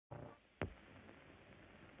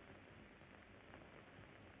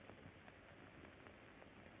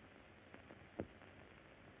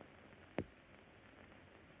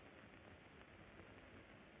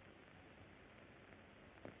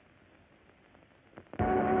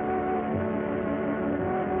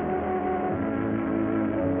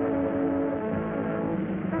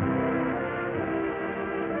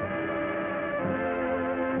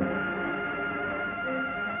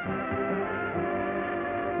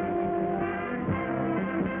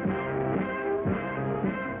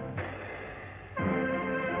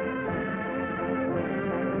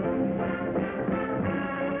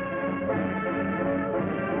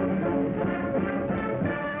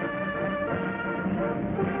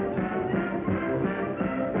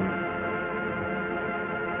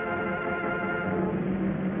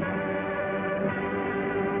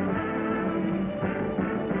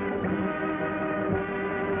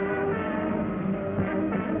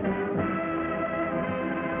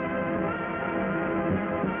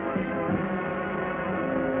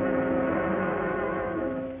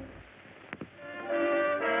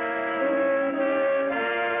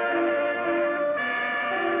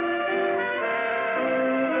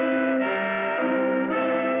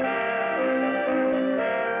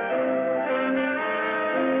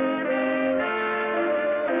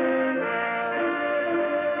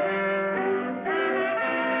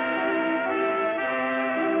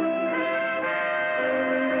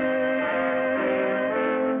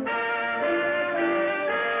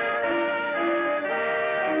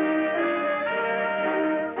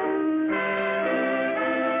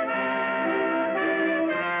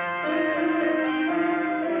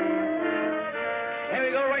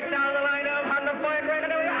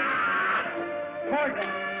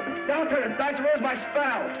Dice, where's my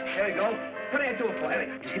spout? There you go. What do I do it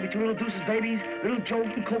for? Just give me 2 little deuces, babies. Little Joe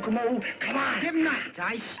from Kokomo. Come on. Give him that,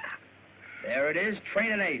 Dice. There it is.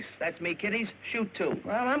 Train an ace. That's me, kiddies. Shoot 2.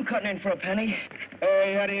 Well, I'm cutting in for a penny.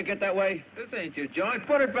 Hey, how do you get that way? This ain't your joint.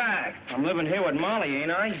 Put it back. I'm living here with Molly,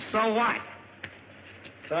 ain't I? So what?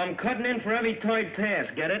 So I'm cutting in for every third pass,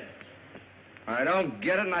 get it? I don't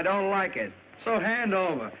get it and I don't like it. So hand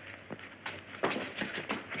over.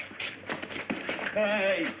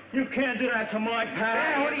 Hey, you can't do that to my pal.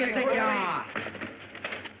 Yeah, what do you think you are?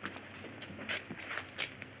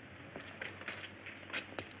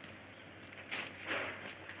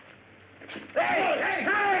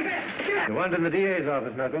 You want in the DA's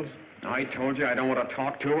office, Knuckles? I told you I don't want to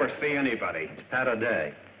talk to or see anybody. It's Pat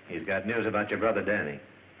O'Day. He's got news about your brother, Danny.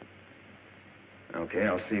 Okay,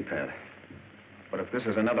 I'll see, Pat. But if this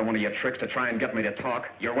is another one of your tricks to try and get me to talk,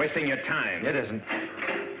 you're wasting your time. It isn't.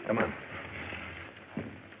 Come on.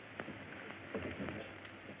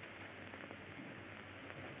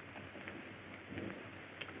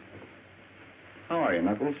 How are you,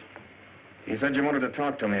 Knuckles? You said you wanted to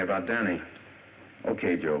talk to me about Danny.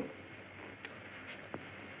 Okay, Joe.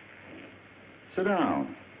 Sit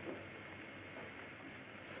down.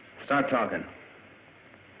 Start talking.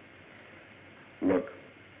 Look,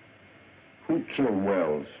 who killed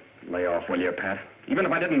Wells? Lay off, will you, Pat? Even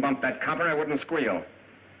if I didn't bump that copper, I wouldn't squeal.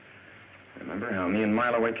 Remember how me and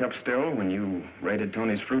Milo kept still when you raided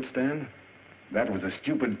Tony's fruit stand? That was a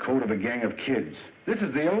stupid code of a gang of kids. This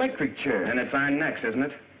is the electric chair. And it's our necks, isn't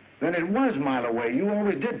it? Then it was Milo Way. You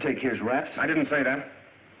always did take his raps. I didn't say that.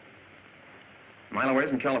 Milo Way's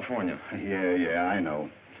in California. Yeah, I know.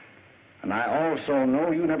 And I also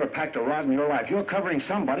know you never packed a rod in your life. You're covering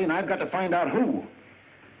somebody, and I've got to find out who.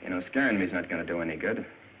 You know, scaring me's not going to do any good.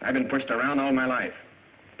 I've been pushed around all my life.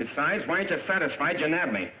 Besides, why ain't you satisfied you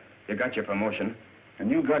nabbed me? You got your promotion.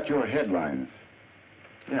 And you got your headlines.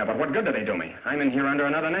 Yeah, but what good do they do me? I'm in here under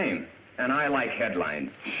another name, and I like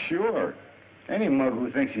headlines. Sure. Any mug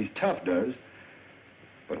who thinks he's tough does.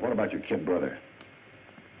 But what about your kid brother?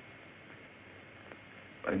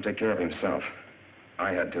 Let him take care of himself.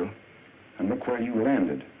 I had to. And look where you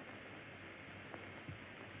landed.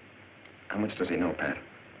 How much does he know, Pat?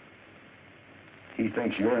 He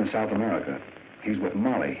thinks you're in South America. He's with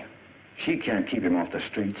Molly. She can't keep him off the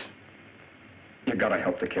streets. You gotta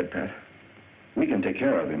help the kid, Pat. We can take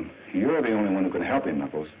care of him. You're the only one who can help him,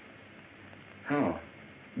 Knuckles. How?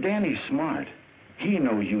 Danny's smart. He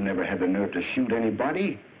knows you never had the nerve to shoot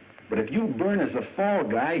anybody. But if you burn as the fall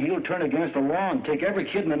guy, he'll turn against the law and take every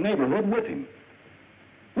kid in the neighborhood with him.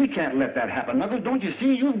 We can't let that happen, Knuckles. Don't you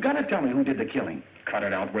see? You've got to tell me who did the killing. Cut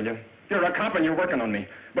it out, will you? You're a cop and you're working on me.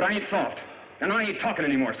 But I ain't soft. And I ain't talking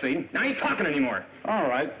anymore, see? I ain't talking anymore. All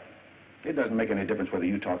right. It doesn't make any difference whether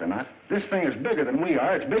you talk or not. This thing is bigger than we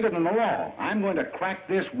are. It's bigger than the law. I'm going to crack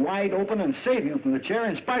this wide open and save you from the chair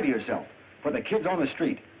in spite of yourself. For the kids on the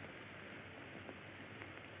street.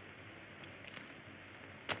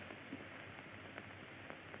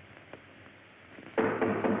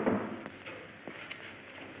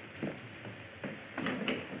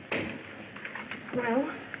 Well?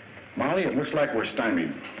 Molly, it looks like we're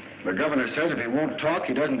stymied. The governor says if he won't talk,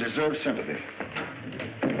 he doesn't deserve sympathy.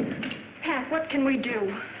 Pat, what can we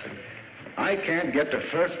do? I can't get to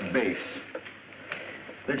first base.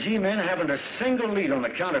 The G-men haven't a single lead on the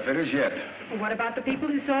counterfeiters yet. Well, what about the people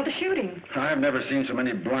who saw the shooting? I've never seen so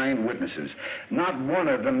many blind witnesses. Not one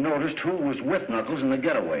of them noticed who was with Knuckles in the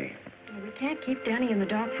getaway. Well, we can't keep Danny in the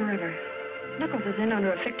dark forever. Knuckles is in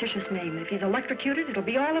under a fictitious name. If he's electrocuted, it'll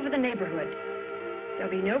be all over the neighborhood.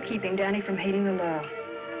 There'll be no keeping Danny from hating the law.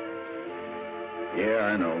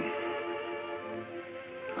 Yeah, I know.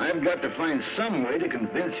 I've got to find some way to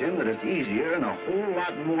convince him that it's easier and a whole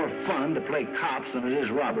lot more fun to play cops than it is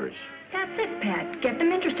robbers. That's it, Pat. Get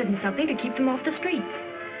them interested in something to keep them off the streets.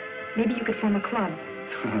 Maybe you could form a club.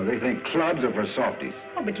 They think clubs are for softies.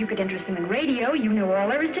 Oh, but you could interest them in radio. You know all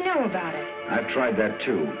there is to know about it. I've tried that,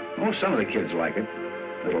 too. Oh, some of the kids like it.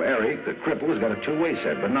 Little Eric, the cripple, has got a two-way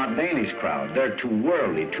set, but not Danny's crowd. They're too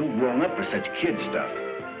worldly, too grown up for such kid stuff.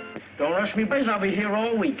 Don't rush me, boys. I'll be here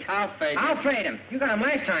all week. I'll fade him. I'll trade him. You got him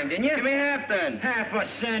last time, didn't you? Give me half then. Half a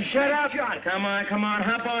cent. Shut up. Come on.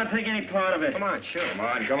 Hop on. Take any part of it. Come on, sure.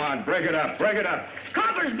 Come on. Break it up.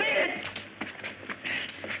 Coppers, beat it!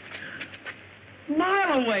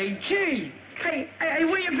 Mile away, gee. Hey,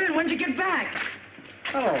 where you been? When'd you get back?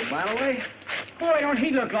 Hello, Malloway. Boy, don't he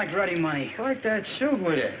look like ready money. Like that suit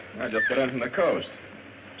with you. I just got in from the coast.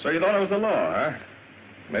 So you thought it was the law, huh?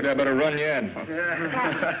 Maybe I better run you in.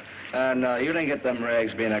 No, you didn't get them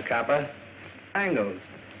rags being a copper. Angles.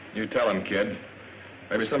 You tell him, kid.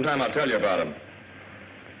 Maybe sometime I'll tell you about him.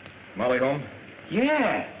 Molly home?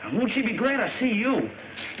 Yeah. Won't she be glad to see you?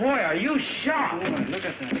 Boy, are you sharp. Boy, look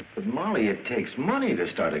at that. But, Molly, it takes money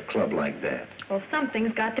to start a club like that. Well,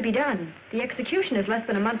 something's got to be done. The execution is less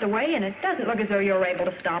than a month away, and it doesn't look as though you're able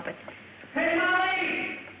to stop it. Hey,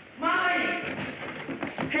 Molly!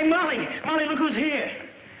 Molly! Hey, Molly! Molly, look who's here.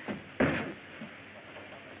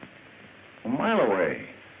 A mile away.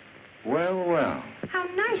 Well, well. How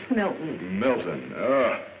nice, Milton. Milton.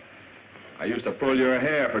 Oh. I used to pull your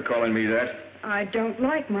hair for calling me that. I don't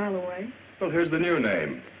like Mile Away. Well, here's the new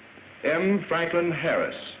name. M. Franklin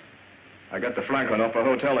Harris. I got the Franklin off a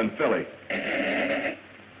hotel in Philly.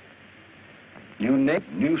 New name,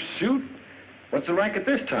 new suit? What's the racket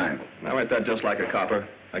this time? Now, ain't that just like a copper?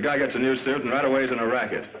 A guy gets a new suit and right away he's in a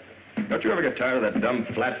racket. Don't you ever get tired of that dumb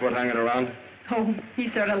flatfoot hanging around? Oh,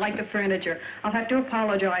 he's sort of like the furniture. I'll have to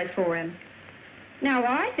apologize for him. Now,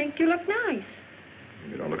 I think you look nice.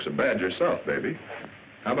 You don't look so bad yourself, baby.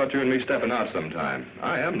 How about you and me stepping out sometime?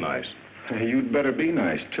 I am nice. You'd better be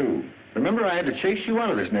nice, too. Remember I had to chase you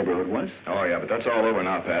out of this neighborhood once? Oh, yeah, but that's all over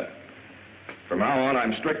now, Pat. From now on,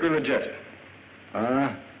 I'm strictly legit.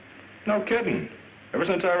 No kidding. Ever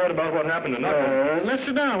since I read about what happened to Knuckles... Let's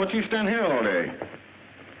sit down. What you stand here all day?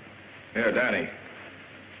 Here, Danny.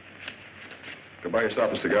 Go buy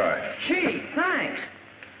yourself a cigar. Gee, thanks.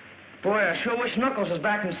 Boy, I sure wish Knuckles was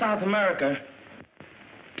back in South America.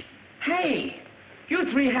 Hey,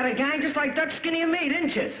 you three had a gang just like Dutch, Skinny, and me,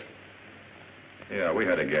 didn't you? Yeah, we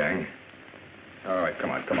had a gang. All right, come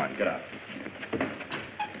on, get out.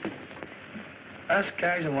 Us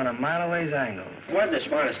guys are one of Mile Away's angles. Wasn't the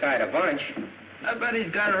smartest guy at a bunch. I bet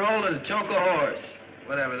he's got her old as a choke a horse.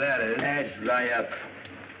 Whatever that is. That's dry up.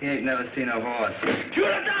 He ain't never seen a horse. Shoot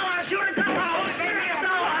a dollar! Shoot a dollar!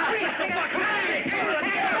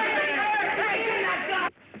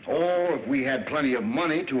 Oh, if we had plenty of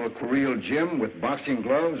money to a real gym with boxing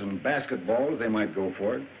gloves and basketballs, they might go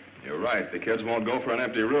for it. You're right. The kids won't go for an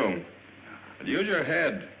empty room. But use your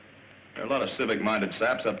head. There are a lot of civic-minded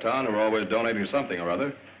saps uptown who are always donating something or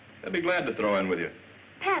other. They'll be glad to throw in with you.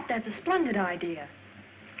 Pat, that's a splendid idea.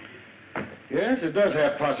 Yes, it does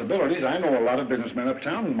have possibilities. I know a lot of businessmen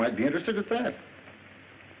uptown who might be interested at that.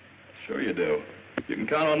 Sure you do. You can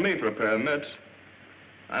count on me for a pair of mitts.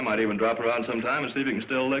 I might even drop around sometime and see if you can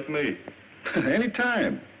still lick me.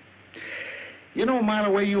 Anytime. You know, Mile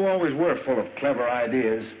Away, you always were full of clever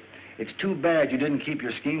ideas. It's too bad you didn't keep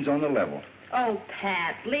your schemes on the level. Oh,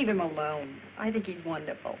 Pat, leave him alone. I think he's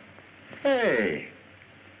wonderful. Hey,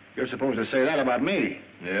 you're supposed to say that about me.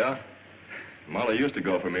 Yeah? Molly used to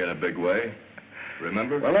go for me in a big way.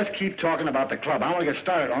 Remember? Well, let's keep talking about the club. I want to get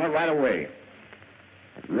started on it right away.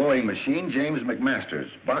 Rowing machine, James McMasters.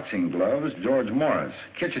 Boxing gloves, George Morris.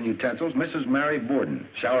 Kitchen utensils, Mrs. Mary Borden.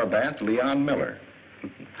 Shower bath, Leon Miller.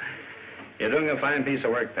 You're doing a fine piece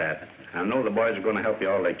of work, Pat. I know the boys are going to help you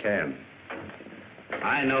all they can.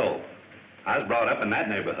 I know. I was brought up in that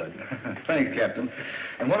neighborhood. Thanks, Captain.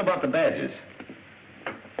 And what about the badges?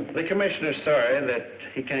 The commissioner's sorry that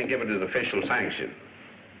he can't give it his official sanction.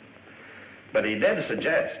 But he did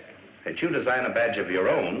suggest that you design a badge of your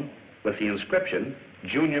own with the inscription,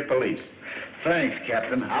 Junior Police. Thanks,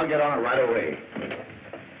 Captain. I'll get on it right away.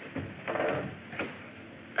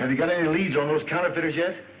 Have you got any leads on those counterfeiters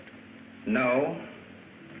yet? No.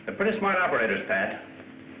 They're pretty smart operators, Pat.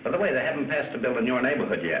 By the way, they haven't passed a bill in your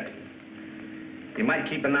neighborhood yet. You might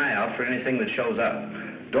keep an eye out for anything that shows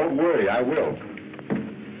up. Don't worry, I will.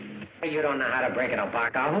 You don't know how to break in a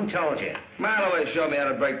box. Who told you? Mile Away showed me how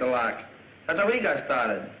to break the lock. That's how he got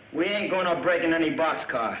started. We ain't going to break in any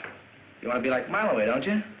boxcar. You want to be like Mile Away, don't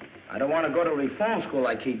you? I don't want to go to reform school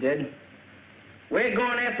like he did. We're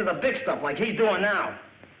going after the big stuff like he's doing now.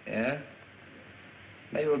 Yeah?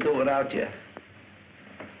 Maybe we'll do it without you.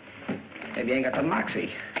 Maybe you ain't got the moxie.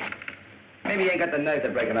 Maybe you ain't got the nerve to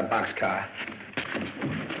break in a boxcar.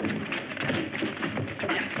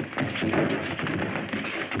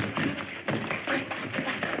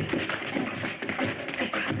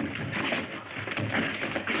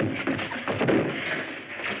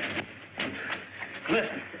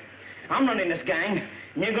 Listen, I'm running this gang,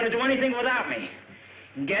 and you're going to do anything without me.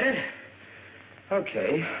 Get it?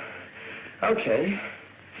 Okay. Okay.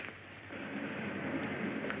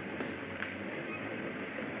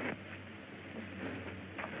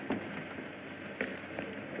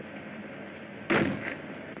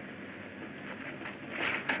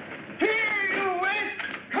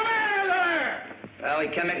 Well, we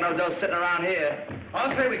can't make no dough sitting around here.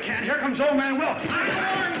 I'll say we can't. Here comes old man Wilkes. I know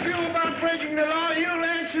how you feel about breaking the law. You'll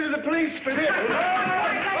answer to the police for this.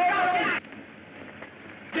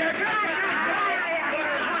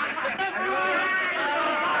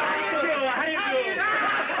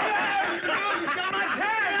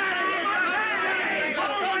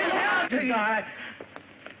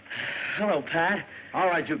 hello, Pat. All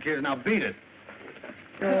right, you kids, now beat it.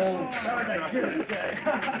 Look.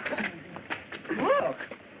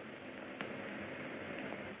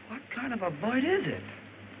 What kind of a bird is it?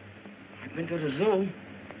 I've been to the zoo.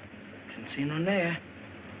 Didn't see none there.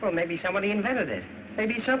 Well, maybe somebody invented it.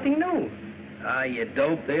 Maybe it's something new. Ah, you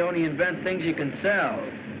dope. They only invent things you can sell.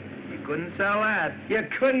 You couldn't sell that. You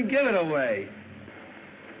couldn't give it away.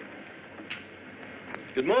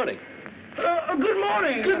 Good morning. Good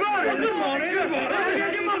morning. Good morning. Good morning. Good morning.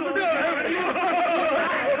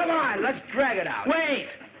 Come on, let's drag it out. Wait.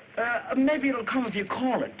 Maybe it'll come if you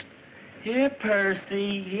call it. Here,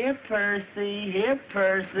 Percy. Here, Percy. Here,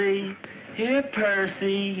 Percy. Here,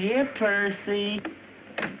 Percy. Here, Percy.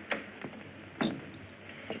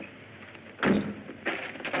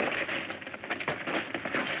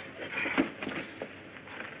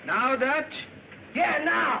 Now, Dutch? Yeah,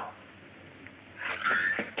 now.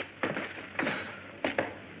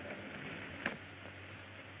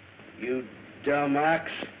 You dumb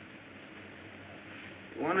ox.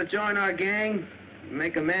 Want to join our gang?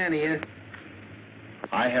 Make a man of you.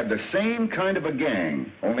 I had the same kind of a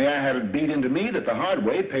gang, only I had it beat into me that the hard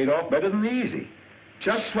way paid off better than the easy.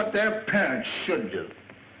 Just what their parents should do.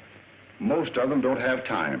 Most of them don't have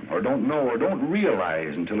time, or don't know, or don't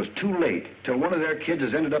realize until it's too late, till one of their kids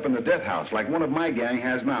has ended up in the death house like one of my gang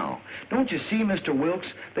has now. Don't you see, Mr.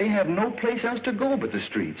 Wilkes? They have no place else to go but the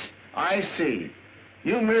streets. I see.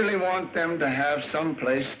 You merely want them to have some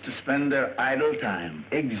place to spend their idle time.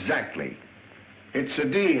 Exactly. It's a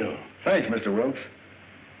deal. Thanks, Mr. Wilkes.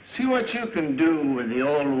 See what you can do with the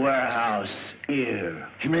old warehouse here.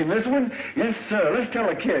 You mean this one? Yes, sir. Let's tell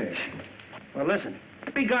the kids. Well, listen.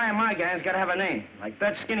 The big guy in my gang's got to have a name, like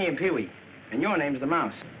Bet, Skinny, and Pee-wee. And your name's the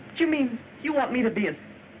Mouse. You mean you want me to be in...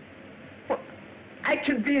 Well, I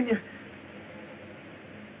can be in your...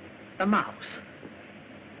 The Mouse.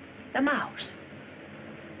 The Mouse.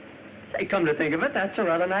 Say, come to think of it, that's a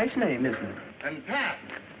rather nice name, isn't it? And Pat.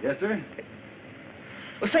 Yes, sir?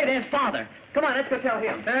 Well, say, there's Father. Come on, let's go tell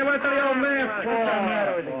him. Hey, what's the old man What's the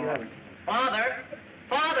matter with the Father?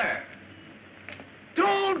 Father!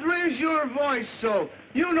 Don't raise your voice so.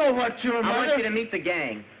 You know what your mother... I want you to meet the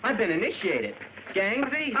gang. I've been initiated.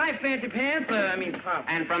 Gangsy? Hi, Fancy Pants. Pop.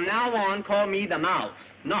 And from now on, call me the Mouse,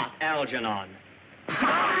 not Algernon. All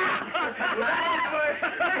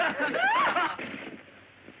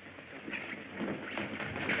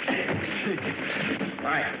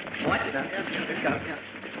right. What?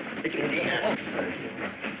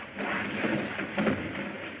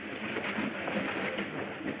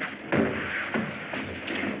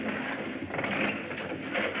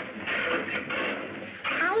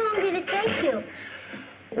 How long did it take you?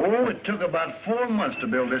 Oh, it took about 4 months to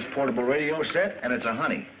build this portable radio set, and it's a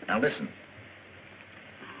honey. Now listen.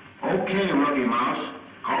 Okay, Rookie Mouse.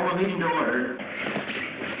 Call the meeting to order.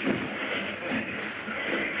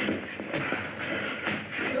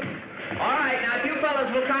 All right, now, if you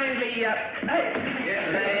fellas will kindly,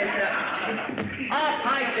 all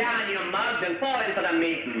pipe down, you mugs, and fall into the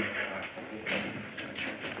meeting.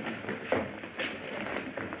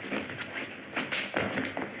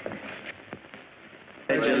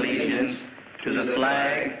 Pledge allegiance to the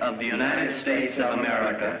flag of the United States of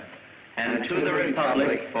America and to the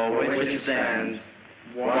republic for which it stands,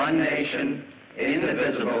 one nation,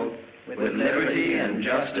 indivisible, with liberty and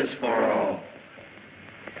justice for all.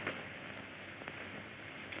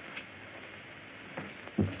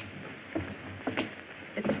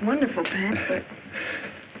 It's wonderful, Pat, but...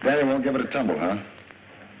 Daddy won't give it a tumble, huh?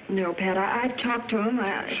 No, Pat, I talked to him.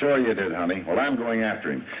 Sure you did, honey. Well, I'm going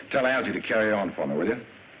after him. Tell Algie to carry on for me, will you?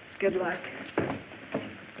 Good luck.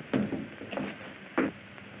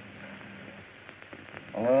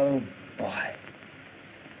 Oh, boy.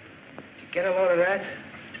 Did you get a load of that?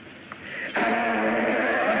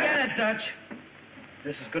 Forget it, Dutch.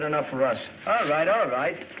 This is good enough for us. All right, all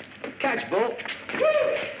right. Catch, Bull.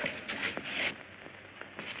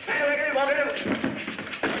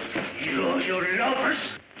 You loafers.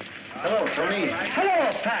 Hello, Tony.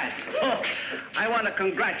 Hello, Pat. Oh, I want to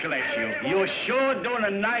congratulate you. You're sure doing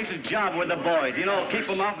a nice job with the boys. You know, keep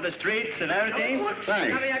them off the streets and everything.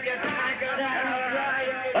 Thanks.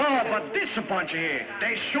 Oh, but this a bunch of here.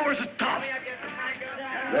 They sure is tough.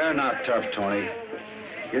 They're not tough, Tony.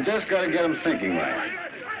 You just got to get them thinking right.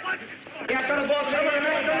 Yeah, come on,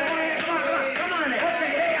 come on.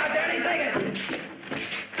 Hey, out there, take it.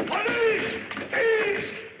 Police! Thieves!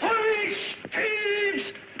 Police! Thieves!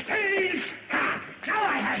 Thieves! Ha! Now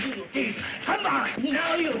I have you, thieves. Come on.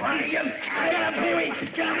 Now you want him. I got a Pee-wee.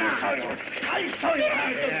 Get him out. I'll show you how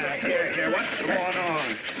to do it. Here, what's going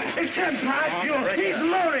on? It's him, Pat. He's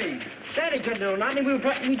luring. Danny couldn't do nothing. We were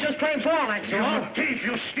just playing ball, that's all. You thief,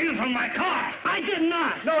 you steal from my car. I did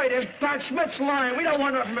not. No, he didn't. Pat Schmidt's lying. We don't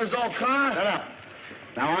want nothing from his old car. Shut up.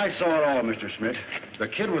 Now, I saw it all, Mr. Schmidt. The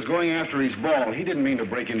kid was going after his ball. He didn't mean to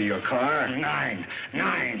break into your car.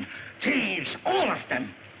 Nine. Thieves, all of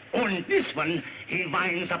them. On this one, he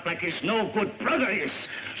winds up like his no-good brother is.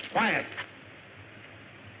 Quiet.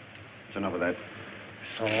 That's enough of that.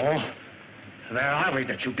 So, where are we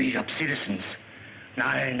that you beat up citizens?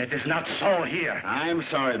 Nine, it is not so here. I'm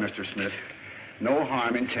sorry, Mr. Schmidt. No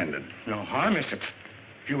harm intended. No harm is it?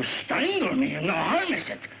 You strangle me, and no harm is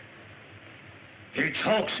it? He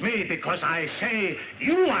chokes me because I say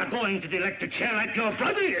you are going to the electric chair like your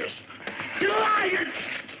brother is. You liar!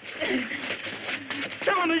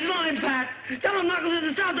 Tell him he's lying, Pat. Tell him Knuckles is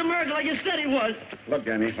in South America like you said he was. Look,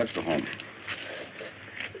 Danny, let's go home.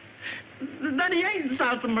 Then he ain't in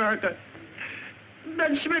South America.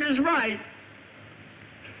 Then Schmidt is right.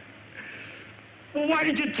 Well, why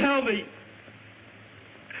did you tell me?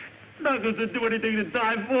 Knuckles didn't do anything to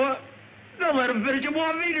die for. Don't let him finish. You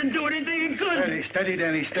want me to do anything he could. Steady,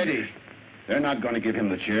 Danny, steady. They're not going to give him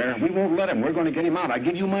the chair. We won't let him. We're going to get him out. I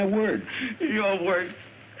give you my word. Your word.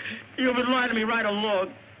 You've been lying to me right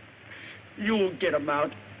along. You'll get him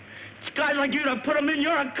out. It's guys like you that put him in.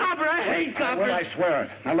 You're a copper. I hate coppers. Well, I swear it.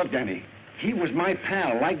 Now, look, Danny. He was my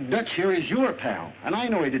pal, like Dutch here is your pal. And I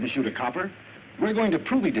know he didn't shoot a copper. We're going to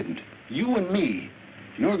prove he didn't. You and me.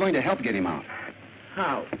 You're going to help get him out.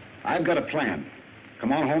 How? I've got a plan.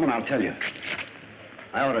 Come on home and I'll tell you.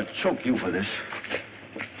 I ought to choke you for this.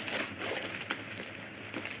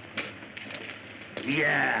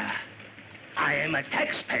 Yeah. I am a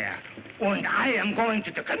taxpayer, and I am going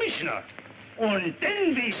to the commissioner. And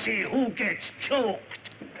then we see who gets choked.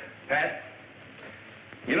 Pat,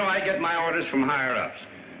 you know I get my orders from higher-ups.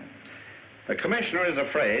 The commissioner is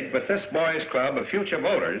afraid, with this boys' club of future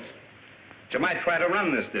voters, that you might try to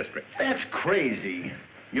run this district. That's crazy.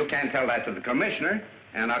 You can't tell that to the commissioner,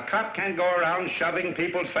 and a cop can't go around shoving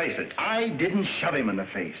people's faces. I didn't shove him in the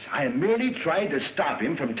face. I merely tried to stop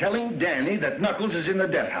him from telling Danny that Knuckles is in the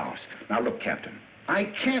death house. Now, look, Captain,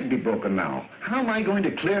 I can't be broken now. How am I going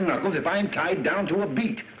to clear Knuckles if I'm tied down to a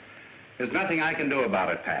beat? There's nothing I can do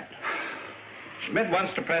about it, Pat. Schmidt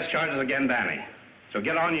wants to press charges against Danny. So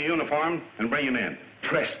get on your uniform and bring him in.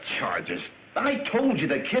 Press charges? I told you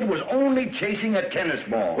the kid was only chasing a tennis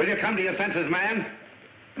ball. Will you come to your senses, man?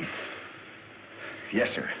 Yes,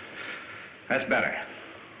 sir. That's better.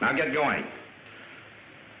 Now get going.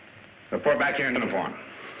 Report back here in uniform.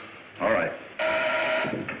 All right.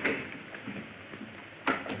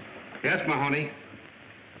 Yes, Mahoney.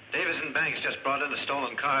 Davis and Banks just brought in a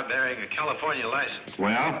stolen car bearing a California license.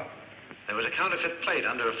 Well? There was a counterfeit plate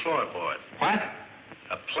under a floorboard. What?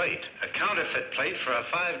 A plate. A counterfeit plate for a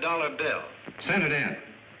 $5 bill. Send it in.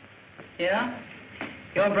 Yeah?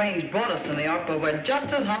 Your brains brought us to New York, but we're just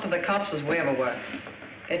as hot to the cops as we ever were.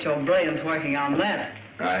 Get your brains working on that.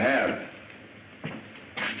 I have.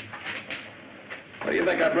 What do you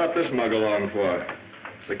think I brought this mug along for?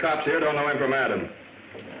 The cops here don't know him from Adam.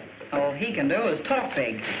 All he can do is talk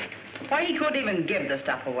big. Why, he couldn't even give the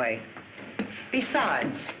stuff away.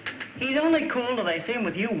 Besides, he's only cool till they see him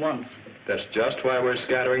with you once. That's just why we're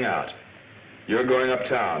scattering out. You're going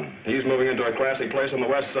uptown. He's moving into a classy place on the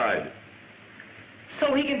west side.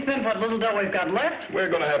 So he can spend what little dough we've got left? We're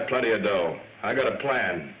going to have plenty of dough. I got a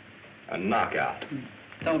plan. A knockout.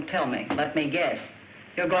 Don't tell me. Let me guess.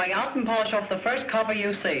 You're going out and polish off the first copper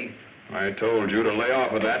you see. I told you to lay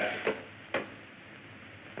off of that.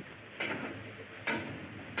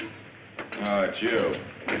 Oh, it's you.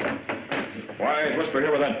 Why whisper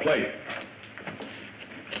here with that plate?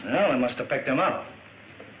 Well, they must have picked him up.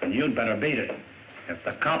 And you'd better beat it. If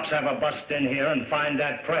the cops ever bust in here and find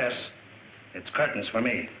that press, it's curtains for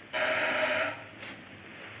me.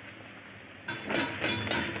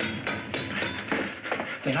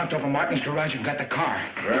 They knocked over Martin's garage and got the car.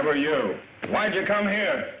 Where were you? Why'd you come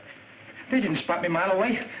here? They didn't spot me a mile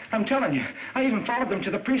away. I'm telling you. I even followed them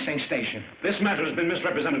to the precinct station. This matter has been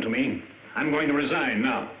misrepresented to me. I'm going to resign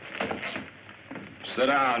now. Sit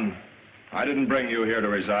down. I didn't bring you here to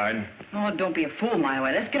resign. Oh, don't be a fool, my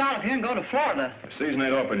way. Let's get out of here and go to Florida. The season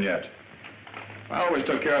ain't open yet. I always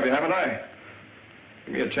took care of you, haven't I?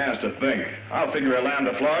 Give me a chance to think. I'll figure a land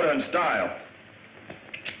to Florida in style.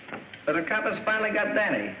 So the coppers finally got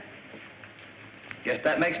Danny. Guess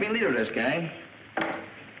that makes me leader of this gang.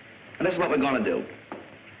 And this is what we're going to do.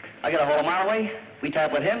 I get a hold of Marway, we tie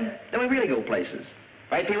up with him, then we really go places.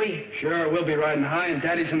 Right, Pee-wee? Sure, we'll be riding high and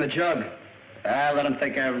Daddy's in the jug. Let him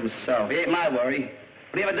take care of himself. He ain't my worry.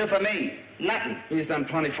 What do you ever do for me? Nothing. He's done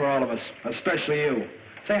plenty for all of us, especially you.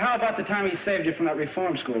 Say, how about the time he saved you from that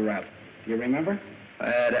reform school rap? You remember?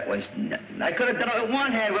 That was nothing. I could have done it with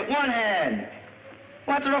one hand.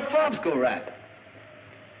 What's a reform school rap?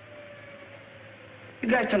 You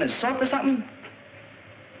guys turn into soft or something?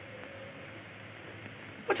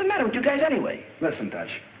 What's the matter with you guys anyway? Listen, Dutch.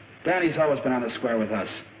 Danny's always been on the square with us.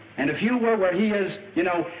 And if you were where he is, you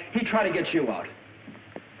know, he'd try to get you out.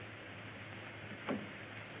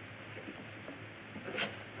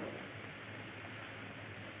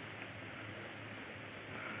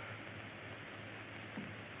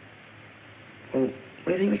 Well, what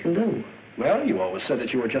do you think we can do? Well, you always said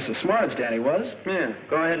that you were just as smart as Danny was. Yeah,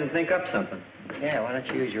 go ahead and think up something. Yeah, why don't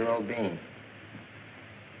you use your old bean?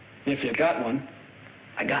 If you got one.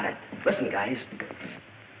 I got it. Listen, guys.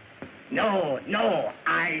 No,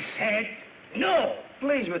 I said no.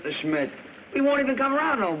 Please, Mr. Schmidt. We won't even come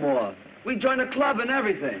around no more. We join the club and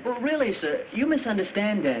everything. Well, really, sir, you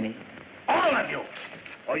misunderstand Danny. All of you,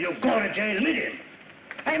 or you go to jail immediately.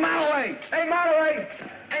 Hey, Malloway!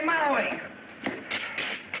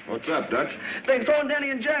 What's up, Dutch? They've thrown Danny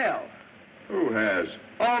in jail. Who has?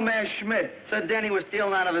 Old man Schmidt said Danny was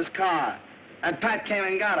stealing out of his car, and Pat came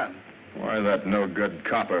and got him. Why, that no-good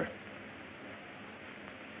copper.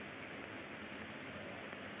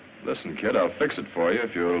 Listen, kid, I'll fix it for you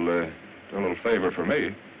if you'll do a little favor for me.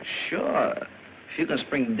 Sure. If you can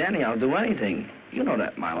spring Danny, I'll do anything. You know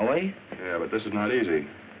that, Malloway. Yeah, but this is not easy.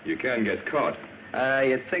 You can get caught.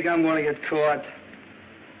 You think I'm going to get caught?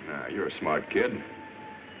 Nah, you're a smart kid.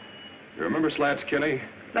 You remember Slats Kinney?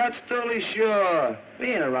 Not totally sure. He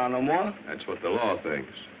ain't around no more. That's what the law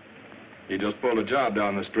thinks. He just pulled a job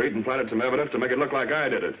down the street and planted some evidence to make it look like I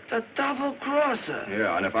did it. The double-crosser.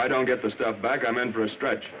 Yeah, and if I don't get the stuff back, I'm in for a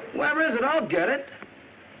stretch. Where is it? I'll get it.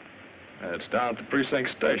 It's down at the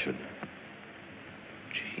precinct station.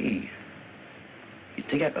 Gee. You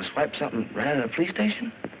think I could swipe something right out of the police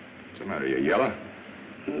station? What's the matter, you yellow?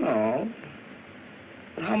 No.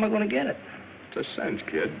 But how am I going to get it? It's a cinch,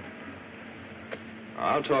 kid.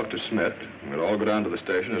 I'll talk to Smith, and we'll all go down to the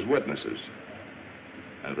station as witnesses.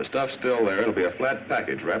 And if the stuff's still there, it'll be a flat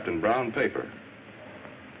package wrapped in brown paper.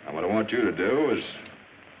 And what I want you to do is...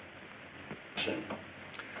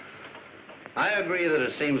 I agree that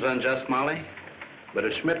it seems unjust, Molly. But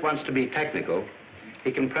if Schmidt wants to be technical,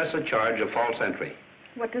 he can press a charge of false entry.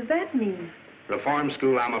 What does that mean? Reform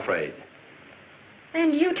school, I'm afraid.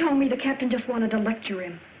 And you told me the captain just wanted to lecture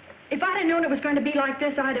him. If I'd have known it was going to be like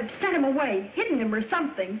this, I'd have sent him away, hidden him or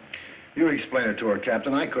something. You explain it to her,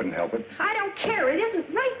 Captain. I couldn't help it. I don't care. It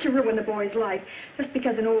isn't right to ruin the boy's life just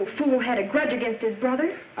because an old fool had a grudge against his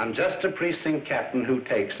brother. I'm just a precinct captain who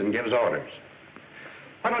takes and gives orders.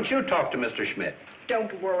 Why don't you talk to Mr. Schmidt?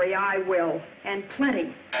 Don't worry, I will. And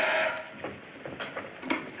plenty.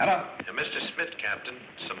 Hello. Mr. Smith, Captain.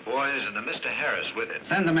 Some boys and a Mr. Harris with it.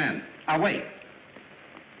 Send them in. I'll wait.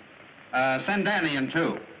 Send Danny in,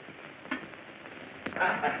 too.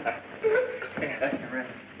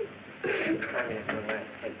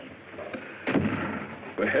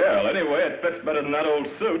 Well, anyway, it fits better than that old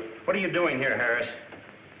suit. What are you doing here, Harris?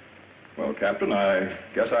 Well, Captain, I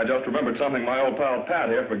guess I just remembered something my old pal Pat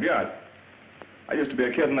here forgot. I used to be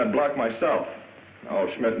a kid in that block myself. All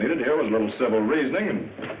Schmidt needed here was a little civil reasoning and...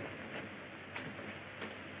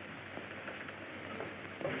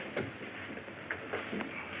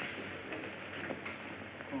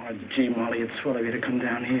 Oh, gee, Molly, it's swell of you to come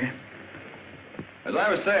down here. As I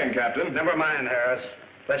was saying, Captain... Never mind, Harris.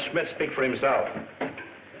 Let Schmidt speak for himself.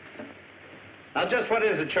 Now, just what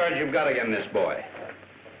is the charge you've got against this boy?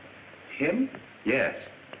 Him? Yes.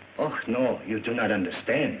 Oh, no, you do not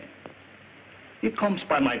understand. He comes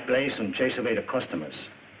by my place and chase away the customers.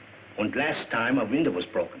 And last time a window was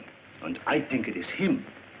broken. And I think it is him,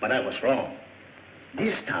 but I was wrong.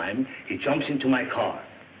 This time he jumps into my car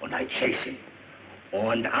and I chase him.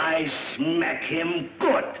 And I smack him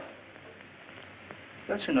good.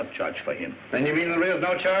 That's enough charge for him. Then you mean there is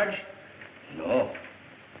no charge? No.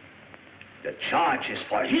 The charge is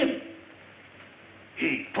for him.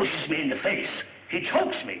 He pushes me in the face. He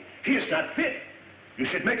chokes me. He is not fit. You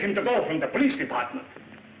should make him to go from the police department.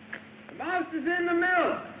 The mouse is in the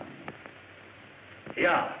mill.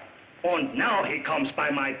 Yeah. And now he comes by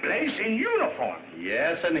my place in uniform.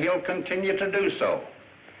 Yes, and he'll continue to do so.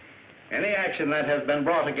 Any action that has been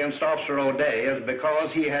brought against Officer O'Day is because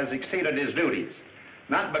he has exceeded his duties,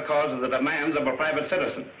 not because of the demands of a private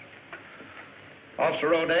citizen.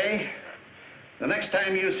 Officer O'Day, the next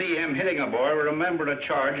time you see him hitting a boy, remember a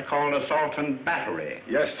charge called assault and battery.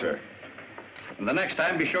 Yes, sir. And the next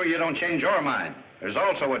time, be sure you don't change your mind. There's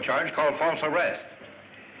also a charge called false arrest.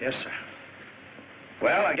 Yes, sir.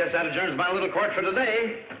 Well, I guess that adjourns my little court for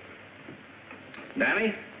today.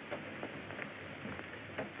 Danny?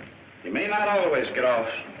 You He may not always get off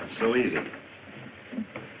so easy.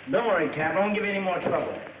 Don't worry, Cap. I won't give you any more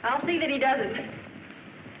trouble. I'll see that he doesn't.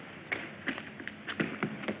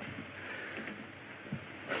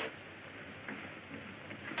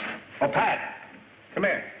 Oh, Pat, come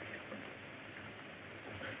here.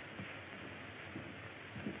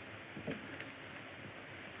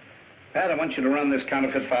 Pat, I want you to run this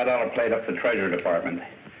counterfeit $5 plate up the Treasury Department.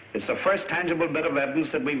 It's the first tangible bit of evidence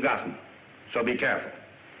that we've gotten, so be careful.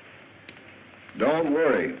 Don't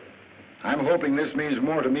worry. I'm hoping this means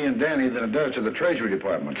more to me and Danny than it does to the Treasury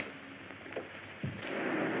Department.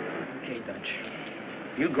 Okay, Dutch.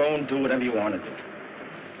 You go and do whatever you want to do.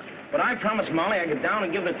 But I promised Molly I'd get down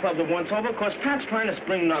and give the club the once-over because Pat's trying to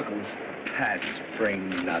spring Knuckles. Pat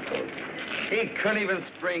spring Knuckles. He couldn't even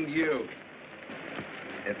spring you.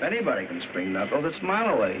 If anybody can spring Knuckles, it's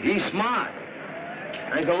Mile Away. He's smart.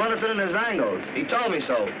 And he can run us in his angles. He told me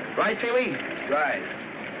so. Right, Pee-wee? Right.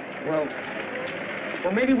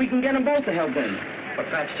 Well, maybe we can get them both to help then. But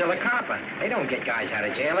Pat's still a copper. They don't get guys out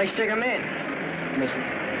of jail. They stick them in. Listen,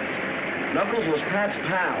 Knuckles was Pat's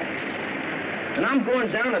pal. And I'm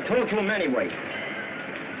going down to talk to him anyway.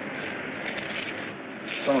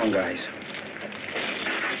 So long, guys.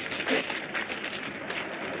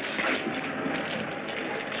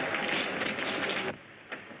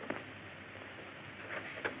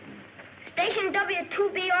 Station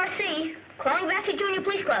W2BRC, calling Bassett Junior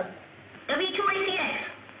Police Club. W2ACX,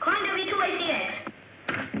 calling W2ACX.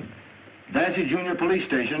 Dassey Junior Police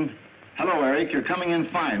Station. Hello, Eric. You're coming in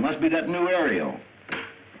fine. Must be that new aerial.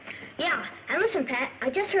 Yeah, and listen, Pat, I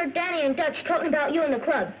just heard Danny and Dutch talking about you in the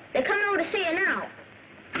club. They're coming over to see you now.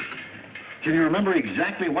 Can you remember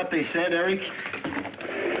exactly what they said, Eric?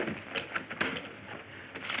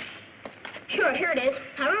 Sure, here it is.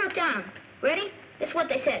 I wrote it down. Ready? This is what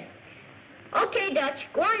they said. Okay, Dutch,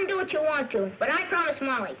 go on and do what you want to, but I promise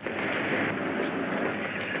Molly.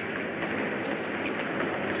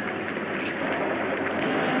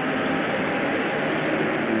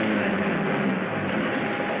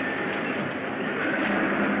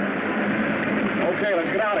 Okay,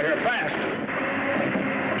 let's get out of here fast.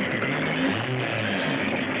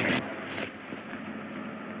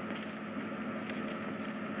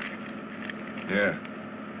 Yeah.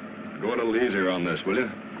 Go a little easier on this, will you?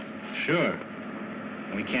 Sure.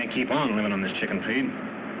 We can't keep on living on this chicken feed.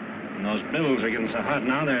 And those bills are getting so hot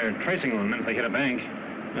now, they're tracing them the minute they hit a bank.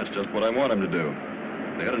 That's just what I want them to do.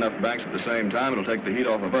 If they hit enough banks at the same time, it'll take the heat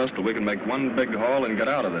off of us till we can make one big haul and get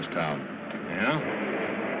out of this town. Yeah?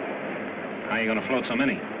 How are you going to float so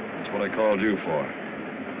many? That's what I called you for.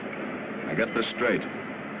 Now get this straight.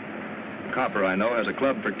 The copper I know has a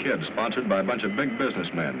club for kids sponsored by a bunch of big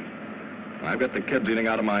businessmen. I've got the kids eating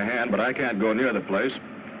out of my hand, but I can't go near the place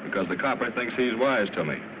because the copper thinks he's wise to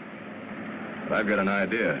me. But I've got an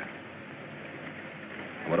idea.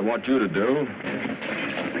 What I want you to do...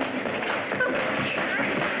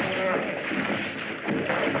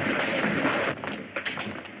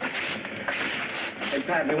 Hey,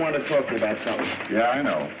 Pat, we wanted to talk to you about something. Yeah, I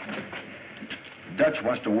know. Dutch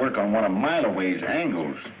wants to work on one of Mile Away's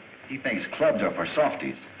angles. He thinks clubs are for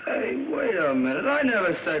softies. Hey, wait a minute. I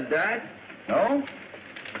never said that. No?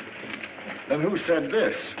 Then who said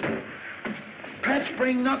this? Pat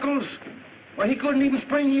spring Knuckles? Well, he couldn't even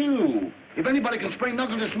spring you. If anybody can spring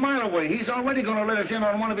Knuckles, it's Mile Away. He's already going to let us in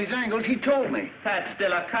on one of his angles. He told me. Pat's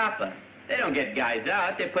still a copper. They don't get guys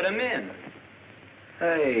out, they put them in.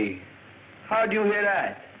 Hey, how'd you hear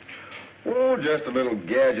that? Oh, just a little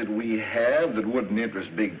gadget we have that wouldn't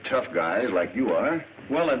interest big tough guys like you are.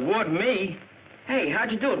 Well, it would me. Hey,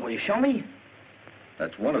 how'd you do it? Will you show me?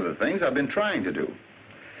 That's one of the things I've been trying to do.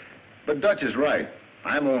 But Dutch is right.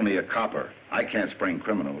 I'm only a copper. I can't spring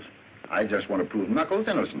criminals. I just want to prove Knuckles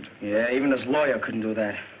innocent. Yeah, even his lawyer couldn't do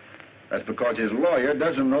that. That's because his lawyer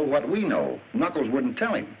doesn't know what we know. Knuckles wouldn't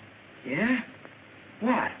tell him. Yeah?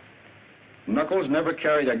 What? Knuckles never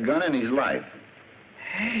carried a gun in his life.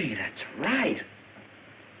 Hey, that's right.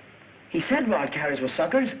 He said rod carriers were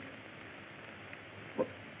suckers. Well,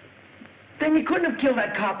 then he couldn't have killed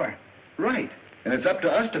that copper. Right. And it's up to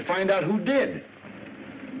us to find out who did.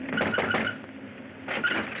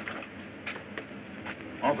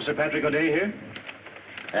 Officer Patrick O'Day here.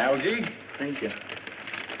 Algie? Thank you.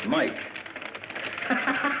 Mike.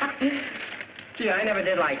 Gee, I never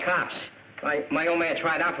did like cops. My old man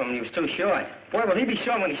tried out for him and he was too short. Boy, will he be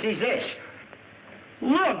short when he sees this.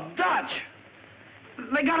 Look, Dutch.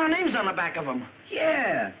 They got our names on the back of them.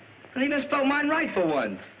 Yeah, and he even spelled mine right for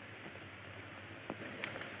once.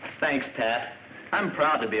 Thanks, Pat. I'm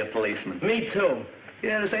proud to be a policeman. Me too.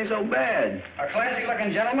 Yeah, this ain't so bad. A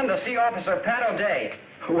classy-looking gentleman to see Officer Pat O'Day.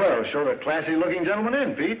 Well, show the classy-looking gentleman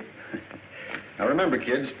in, Pete. Now remember,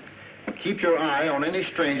 kids, keep your eye on any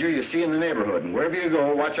stranger you see in the neighborhood, and wherever you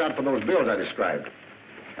go, watch out for those bills I described.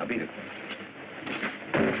 Now beat it.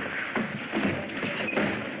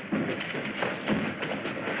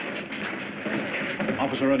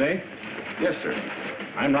 Officer O'Day? Yes, sir.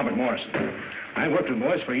 I'm Robert Morrison. I've worked with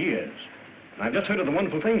boys for years. And I've just heard of the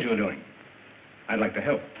wonderful things you're doing. I'd like to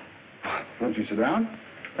help. Won't you sit down?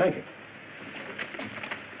 Thank you.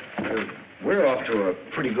 We're off to a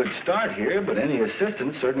pretty good start here, but any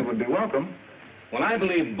assistance certainly would be welcome. Well, I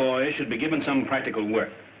believe boys should be given some practical work,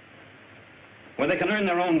 where they can earn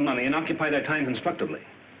their own money and occupy their time constructively.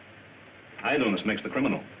 Idleness makes the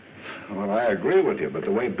criminal. Well, I agree with you, but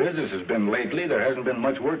the way business has been lately, there hasn't been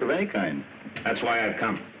much work of any kind. That's why I've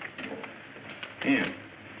come. Here,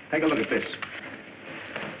 take a look at this.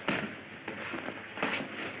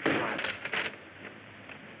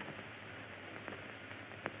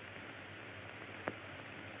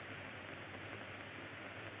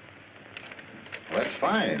 Well, that's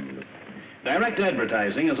fine. Direct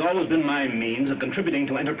advertising has always been my means of contributing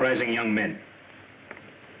to enterprising young men.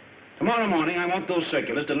 Tomorrow morning, I want those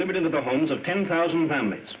circulars delivered into the homes of 10,000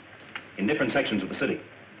 families in different sections of the city.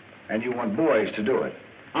 And you want boys to do it?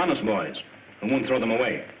 Honest boys, who won't throw them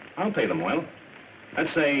away. I'll pay them well.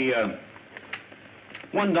 Let's say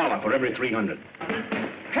 $1 for every 300.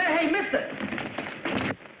 Hey, mister!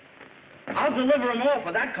 I'll deliver them all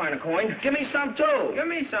for that kind of coin. Give me some, too. Give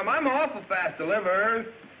me some. I'm an awful fast deliverer.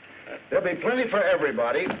 There'll be plenty for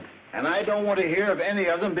everybody, and I don't want to hear of any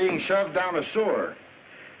of them being shoved down a sewer.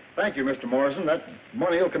 Thank you, Mr. Morrison. That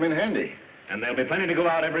money will come in handy. And there'll be plenty to go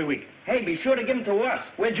out every week. Hey, be sure to give them to us.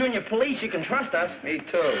 We're junior police. You can trust us. Me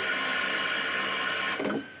too.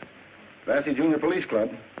 Vassy Junior Police Club.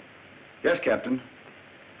 Yes, Captain.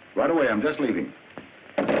 Right away, I'm just leaving.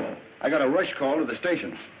 I got a rush call to the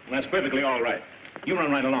station. That's perfectly all right. You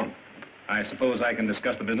run right along. I suppose I can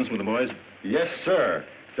discuss the business with the boys? Yes, sir.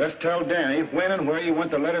 Just tell Danny when and where you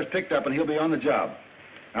want the letters picked up, and he'll be on the job.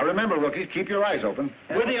 Now, remember, rookies, keep your eyes open.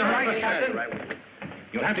 With you, right, Captain?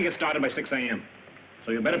 You'll have to get started by 6 a.m.,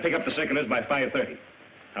 so you better pick up the circulars by 5:30.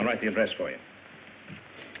 I'll write the address for you.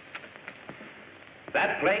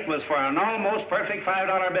 That plate was for an almost perfect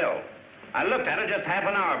 $5 bill. I looked at it just half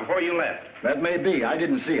an hour before you left. That may be. I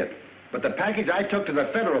didn't see it. But the package I took to the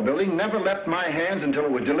Federal Building never left my hands until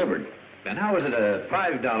it was delivered. Then how is it a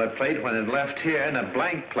 $5 plate when it left here and a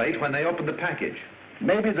blank plate when they opened the package?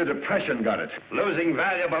 Maybe the Depression got it. Losing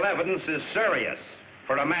valuable evidence is serious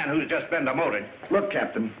for a man who's just been demoted. Look,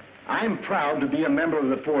 Captain, I'm proud to be a member of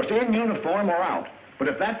the force, in uniform or out. But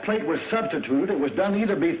if that plate was substituted, it was done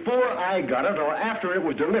either before I got it or after it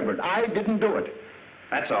was delivered. I didn't do it.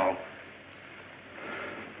 That's all.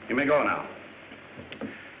 You may go now.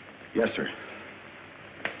 Yes, sir.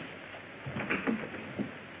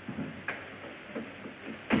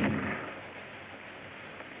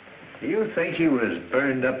 Do you think he was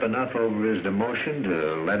burned up enough over his demotion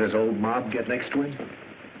to let his old mob get next to him?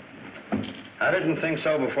 I didn't think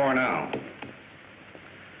so before now.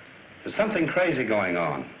 There's something crazy going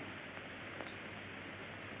on.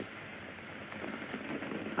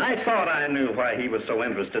 I thought I knew why he was so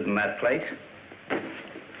interested in that plate.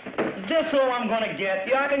 Is this all I'm going to get?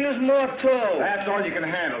 Yeah, I can use more, too. That's all you can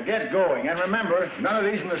handle. Get going. And remember, none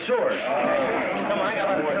of these in the sewer. Come on, I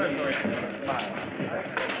got a more.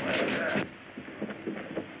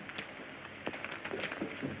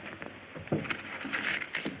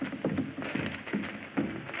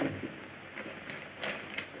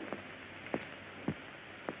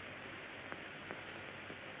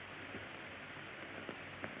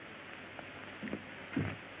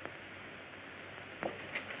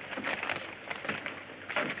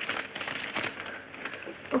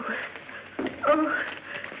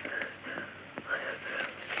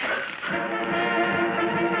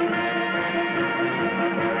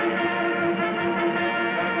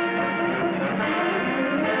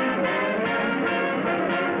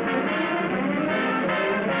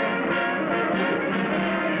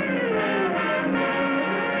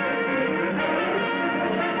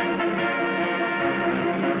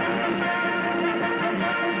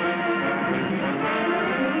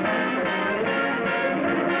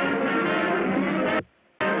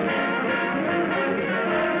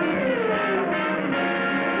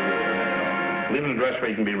 Leave an address where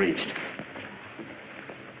you can be reached.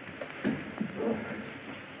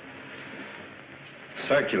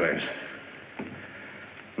 Circulars.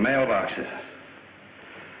 Mailboxes.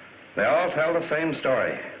 They all tell the same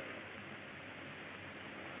story.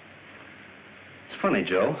 It's funny,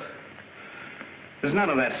 Joe. There's none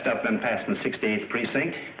of that stuff been passed in the 68th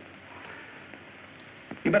precinct.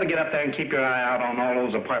 You better get up there and keep your eye out on all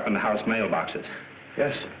those apartment house mailboxes.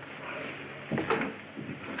 Yes.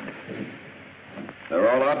 They're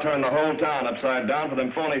all out turning the whole town upside down for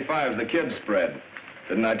them phony fives the kids spread.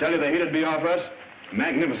 Didn't I tell you the heat'd be off us?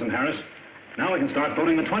 Magnificent, Harris. Now we can start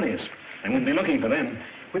floating the 20s. They won't be looking for them.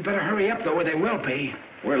 We'd better hurry up, though, or they will pay.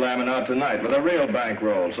 We're lambing out tonight with a real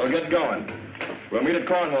bankroll, so get going. We'll meet at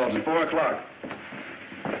Cornwall's at 4 o'clock.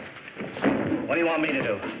 What do you want me to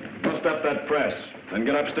do? Bust up that press, then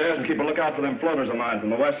get upstairs and keep a lookout for them floaters of mine from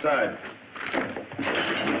the west side.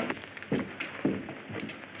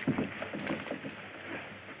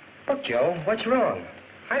 Look, Joe, what's wrong?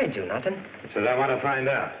 I didn't do nothing. Says I want to find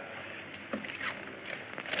out.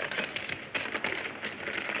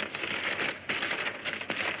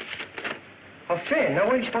 Oh, Finn, now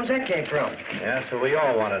where do you suppose that came from? Yeah, so we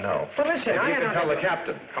all want to know. Well, listen, If you can tell the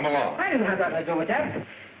captain. Come along. I didn't have nothing to do with that.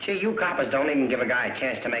 Gee, you coppers don't even give a guy a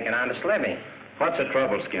chance to make an honest living. What's the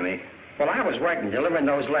trouble, Skinny? Well, I was working, delivering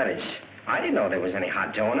those letters. I didn't know there was any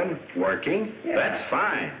hot dough in them. Working? Yeah. That's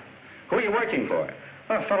fine. Who are you working for?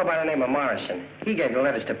 Well, a fellow by the name of Morrison. He gave the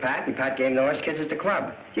letters to Pat, and Pat gave them to us kids at the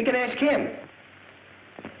club. You can ask him.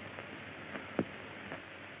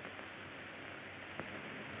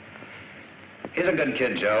 He's a good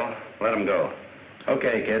kid, Joe. Let him go.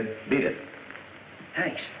 Okay, kid. Beat it.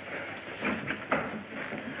 Thanks.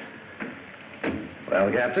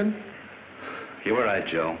 Well, Captain? You were right,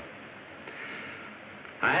 Joe.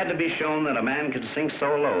 I had to be shown that a man could sink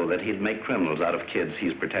so low that he'd make criminals out of kids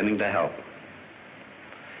he's pretending to help.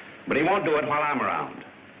 But he won't do it while I'm around.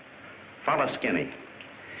 Follow Skinny.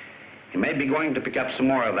 He may be going to pick up some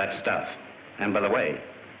more of that stuff. And by the way,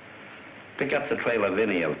 pick up the trail of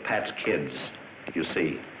any of Pat's kids. You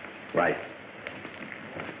see. Right.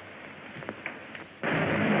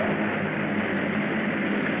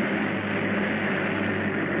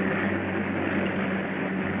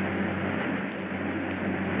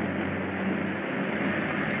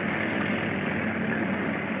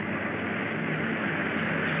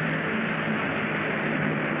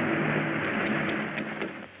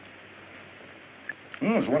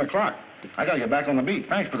 It's 1 o'clock. I gotta get back on the beat.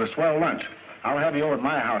 Thanks for the swell lunch. I'll have you over at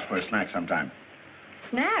my house for a snack sometime.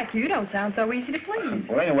 Snack? You don't sound so easy to please.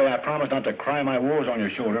 Well, anyway, I promise not to cry my woes on your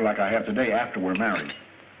shoulder like I have today after we're married.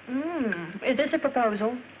 Is this a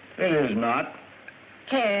proposal? It is not.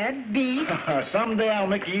 Cad, beef? Someday I'll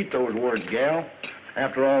make you eat those words, gal.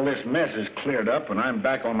 After all this mess is cleared up and I'm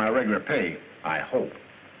back on my regular pay, I hope.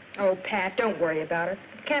 Oh, Pat, don't worry about it.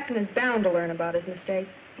 The captain is bound to learn about his mistake.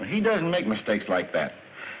 Well, he doesn't make mistakes like that.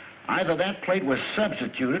 Either that plate was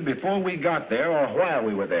substituted before we got there or while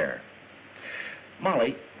we were there.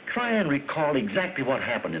 Molly, try and recall exactly what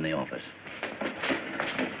happened in the office.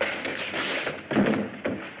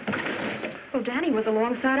 Well, Danny was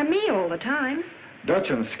alongside of me all the time. Dutch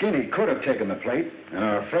and Skinny could have taken the plate and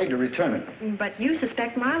are afraid to return it. But you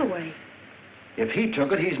suspect Mileway. If he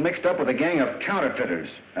took it, he's mixed up with a gang of counterfeiters,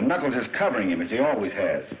 and Knuckles is covering him, as he always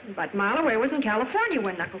has. But Mileway was in California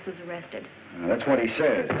when Knuckles was arrested. That's what he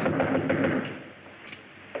says.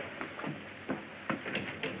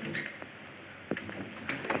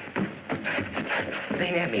 They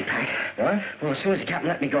ain't at me, Pat. What? Well, as soon as the captain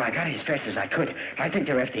let me go, I got as fast as I could. I think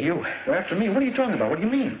they're after you. They're after me? What are you talking about? What do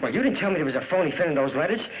you mean? Well, you didn't tell me there was a phony Finn in those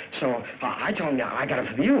letters, so I told him I got them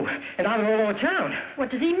from you, and now they're all over town. What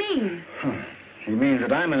does he mean? He means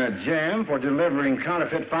that I'm in a jam for delivering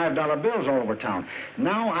counterfeit $5 bills all over town.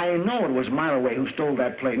 Now I know it was Mileway who stole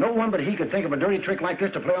that plate. No one but he could think of a dirty trick like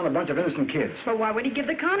this to play on a bunch of innocent kids. But why would he give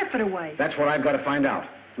the counterfeit away? That's what I've got to find out.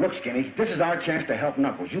 Look, Skinny, this is our chance to help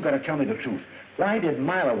Knuckles. You got to tell me the truth. Why did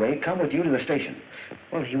Mileway come with you to the station?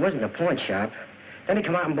 Well, he was in the pawn shop. Then he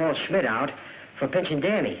come out and bawled Schmidt out for pinching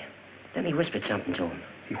Danny. Then he whispered something to him.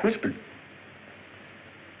 He whispered?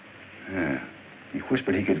 Yeah. He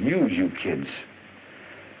whispered he could use you kids.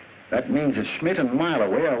 That means that Schmidt and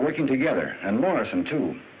Mileway are working together, and Morrison,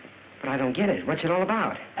 too. But I don't get it. What's it all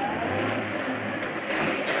about?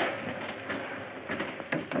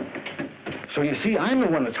 So you see, I'm the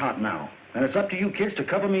one that's hot now, and it's up to you kids to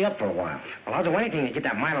cover me up for a while. Well, I'll do anything to get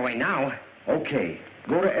that Mileway now. Okay.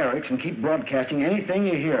 Go to Eric's and keep broadcasting anything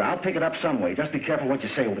you hear. I'll pick it up some way. Just be careful what you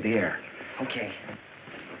say over the air. Okay.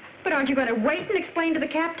 But aren't you going to wait and explain to the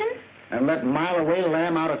captain? And let Mileway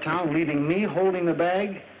lamb out of town, leaving me holding the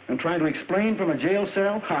bag and trying to explain from a jail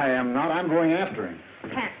cell? I am not. I'm going after him.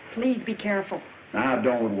 Pat, please be careful. Now,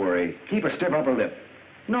 don't worry. Keep a stiff upper lip.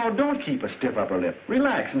 No, don't keep a stiff upper lip.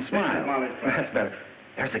 Relax and smile. That's better.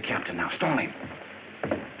 There's the captain now. Stall him.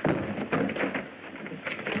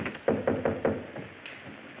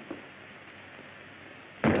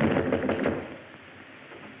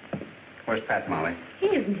 Where's Pat, Molly? He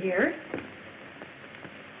isn't here.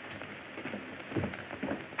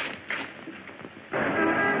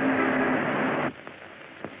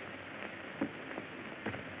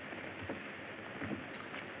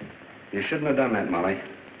 You shouldn't have done that, Molly.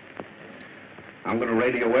 I'm going to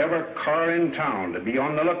radio every car in town to be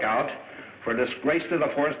on the lookout for a disgrace to the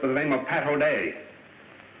force by the name of Pat O'Day.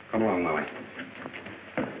 Come along, Molly.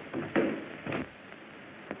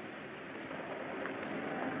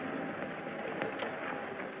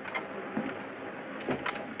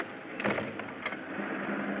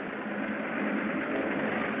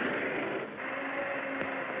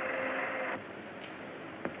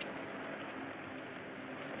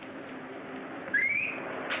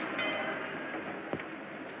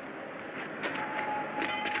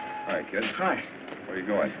 Hi, kid. Hi. Where are you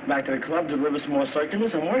going? Back to the club to deliver some more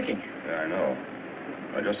circulars. I'm working. Yeah, I know.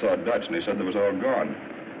 I just saw Dutch, and he said there was all gone.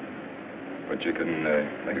 But you can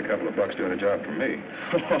make a couple of bucks doing a job for me.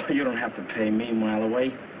 Oh, you don't have to pay me a mile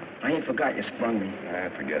away. I ain't forgot you sprung me.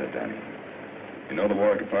 Forget it, Danny. You know the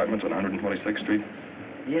Warwick Apartments on 126th Street?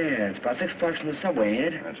 Yeah, it's about 6 blocks from the subway,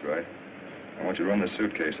 ain't it? That's right. I want you to run this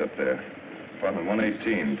suitcase up there. Apartment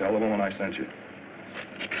 118. Tell the woman I sent you.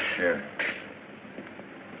 Here.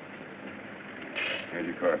 Here's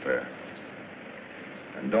your car fare.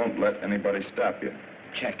 And don't let anybody stop you.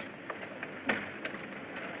 Check.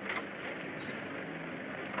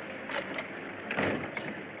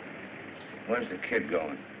 Where's the kid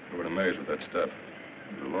going? Over to Mays with that stuff.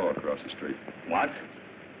 There's a law across the street. What?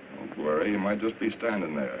 Don't worry, he might just be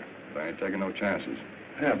standing there. But I ain't taking no chances.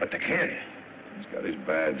 Yeah, but the kid. He's got his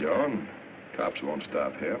badge on. Cops won't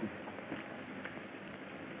stop him.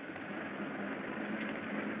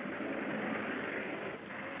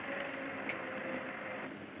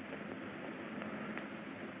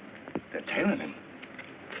 They're tailing him.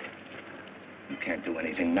 You can't do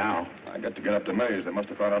anything now. I got to get up to Mays. They must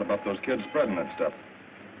have found out about those kids spreading that stuff.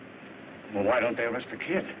 Well, why don't they arrest the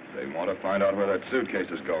kid? They want to find out where that suitcase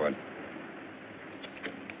is going.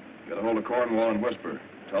 Get a hold of Cornwall and whisper.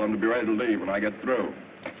 Tell them to be ready to leave when I get through.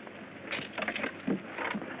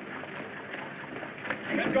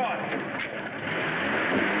 Good God.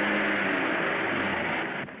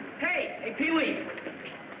 Hey, Pee-wee.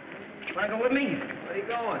 Want to go with me? Where are you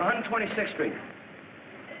going? 126th Street.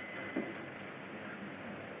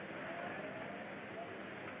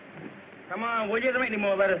 Come on, will you? There ain't any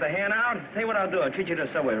more letters to hand out. Tell you what I'll do. I'll treat you to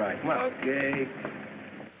a subway ride. Come on. Okay.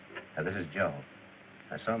 This is Joe.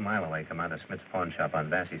 I saw a mile away come out of Smith's pawn shop on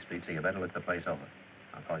Vassy Street, so you better look the place over.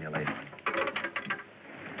 I'll call you later.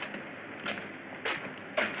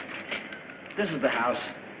 This is the house.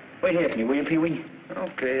 Wait here for me, will you, Pee-wee?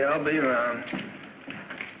 Okay, I'll be around.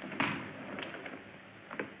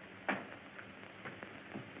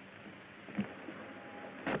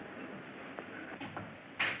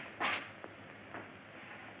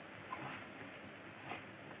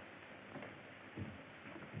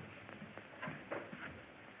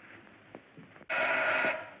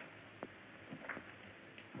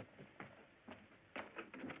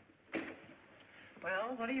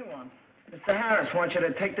 Well, what do you want? Mr. Harris wants you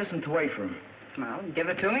to take this and away from him. Well, give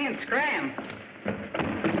it to me and scram.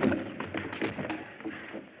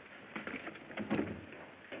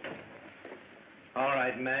 All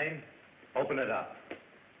right, May. Open it up.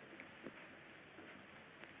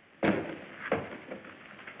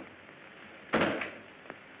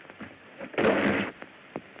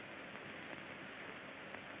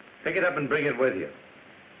 Pick it up and bring it with you.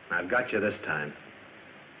 I've got you this time.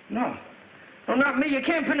 No. No, not me. You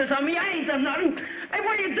can't pin this on me. I ain't done nothing. Hey,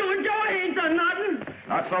 what are you doing, Joe? I ain't done nothing.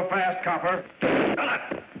 Not so fast, copper.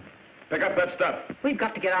 Pick up that stuff. We've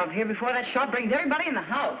got to get out of here before that shot brings everybody in the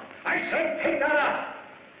house. I said pick that up.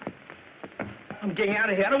 I'm getting out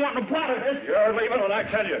of here. I don't want no part of this. You're leaving when I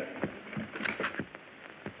tell you.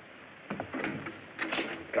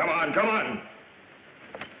 Come on, come on.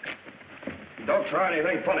 Don't try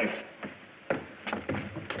anything funny.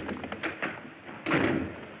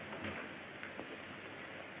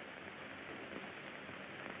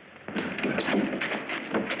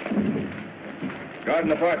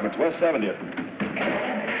 Garden Apartments, West 70th.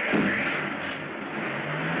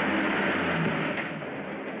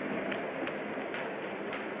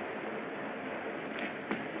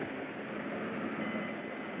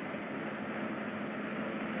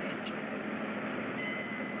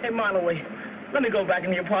 Hey, Monoway, let me go back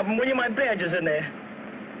in the apartment. Will you? My badge is in there.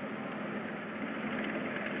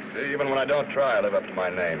 See, even when I don't try, I live up to my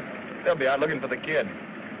name. They'll be out looking for the kid.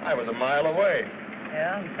 I was a mile away.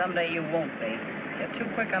 Yeah, and someday you won't be. You're too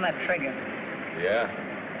quick on that trigger. Yeah?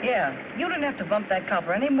 Yeah, you didn't have to bump that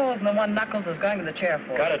copper any more than the one Knuckles is going to the chair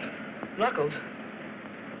for. Got it. Knuckles?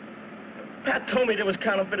 Pat told me there was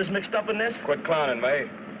counterfeiters mixed up in this. Quit clowning, May.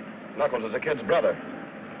 Knuckles is the kid's brother.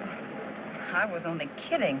 I was only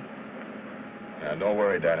kidding. Yeah, don't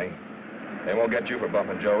worry, Danny. They won't get you for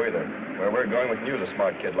bumping Joe either. Where we're going, we can use a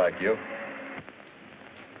smart kid like you.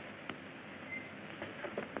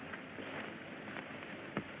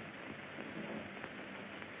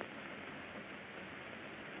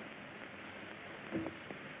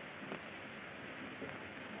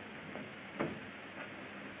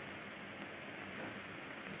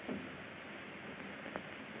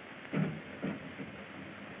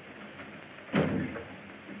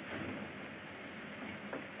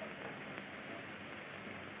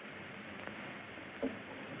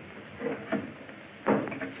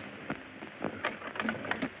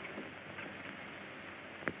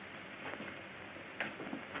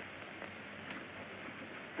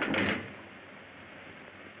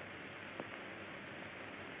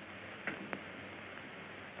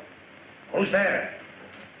 Who's there?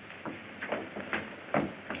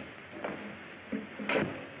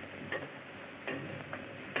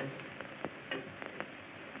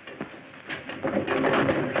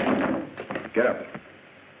 Get up.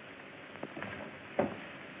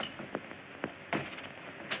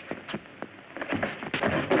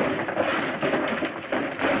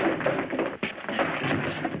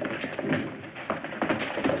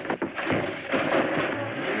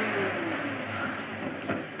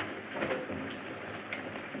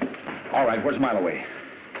 All right, where's Mileway?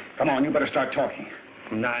 Come on, you better start talking.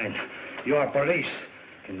 9. You are police.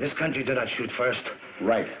 In this country, do not shoot first.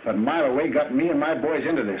 Right, but Mileway got me and my boys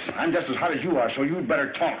into this. I'm just as hot as you are, so you'd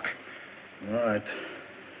better talk. All right.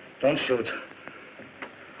 Don't shoot.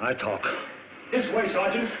 I talk. This way,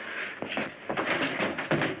 Sergeant.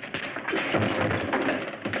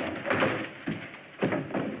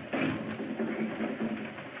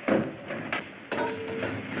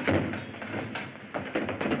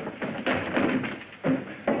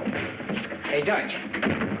 Hey, Dutch.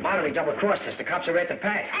 Monterey double-crossed us. The cops are at the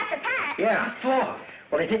Pat. At the Pat? Yeah. For?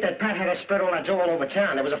 Well, they think that Pat had us spread all that dough all over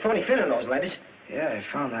town. There was a phony fin in those letters. Yeah, I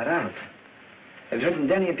found that out. Have you heard from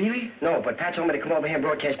Danny and Pee-wee? No, but Pat told me to come over here and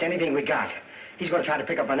broadcast anything we got. He's going to try to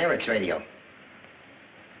pick up on Eric's radio.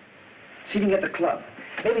 See if you can get the club.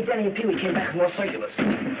 Maybe Danny and Pee-wee came back with more circulars.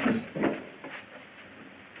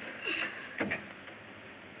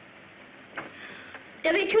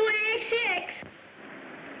 W2AX6.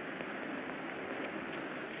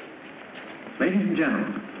 Ladies and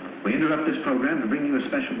gentlemen, we interrupt this program to bring you a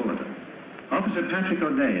special bulletin. Officer Patrick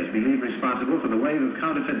O'Day is believed responsible for the wave of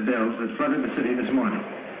counterfeit bills that flooded the city this morning.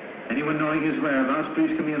 Anyone knowing his whereabouts,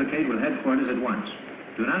 please communicate with headquarters at once.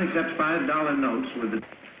 Do not accept $5 notes with the...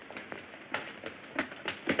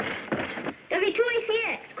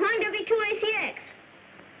 W2ACX. Calling W2ACX.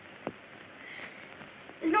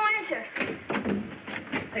 There's no answer.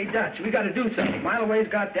 Hey, Dutch, we got to do something. Mileway's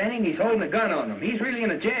got Danny, and he's holding a gun on him. He's really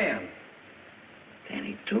in a jam.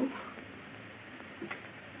 Danny, too?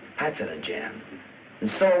 Pat's in a jam.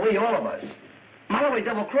 And so are we, all of us. Mileway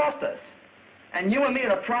double-crossed us. And you and me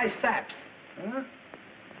are the prize saps. Huh?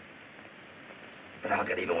 But I'll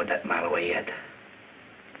get even with that Mileway yet.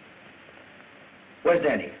 Where's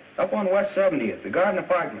Danny? Up on West 70th, the Garden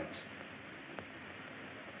Apartments.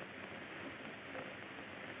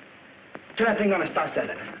 Turn that thing on and start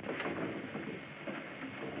sending it.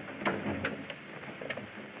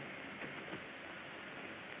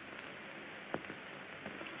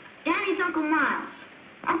 Danny's Uncle Miles.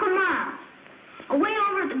 Uncle Miles. Away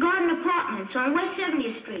over at the Garden Apartments on West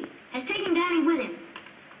 70th Street. Has taken Danny with him.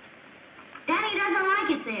 Danny doesn't like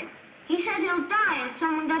it there. He says he'll die if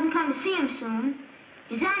someone doesn't come to see him soon.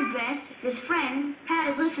 His address, if his friend,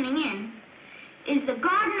 Pat, is listening in, is the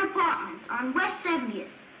Garden Apartments on West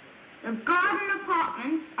 70th. The Garden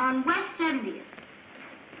Apartments on West 70th.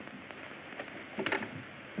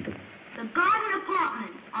 The Garden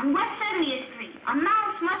Apartments on West 70th Street. A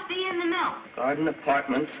mouse must be in the milk. Garden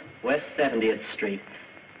Apartments, West 70th Street.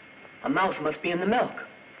 A mouse must be in the milk.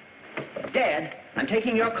 Dad, I'm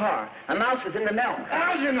taking your car. A mouse is in the milk.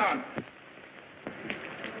 Algernon!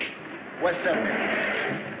 West 70th.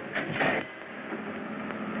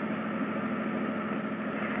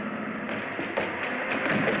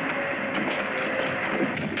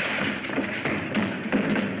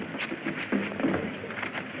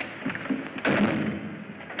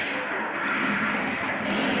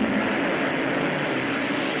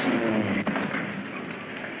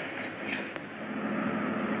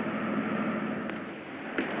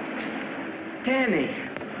 Danny.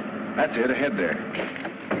 That's it, ahead there.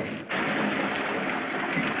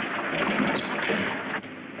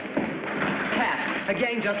 Pat, A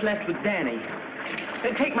gang just left with Danny.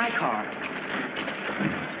 Take my car.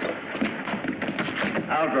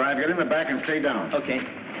 I'll drive. Get in the back and stay down. Okay.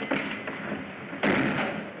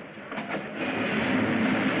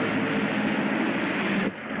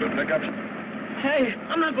 Good pickup. Hey,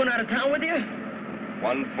 I'm not going out of town with you.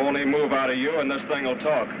 One phony move out of you and this thing will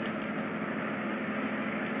talk.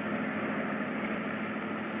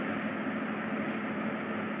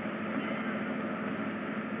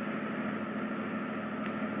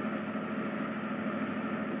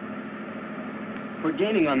 We're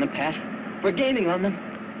gaining on them, Pat. We're gaining on them.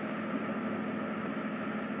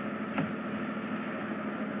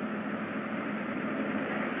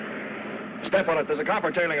 Step on it. There's a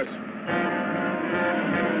copper tailing us.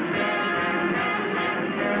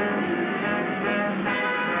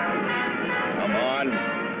 Come on.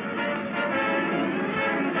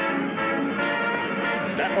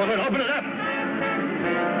 Step on it. Open it up.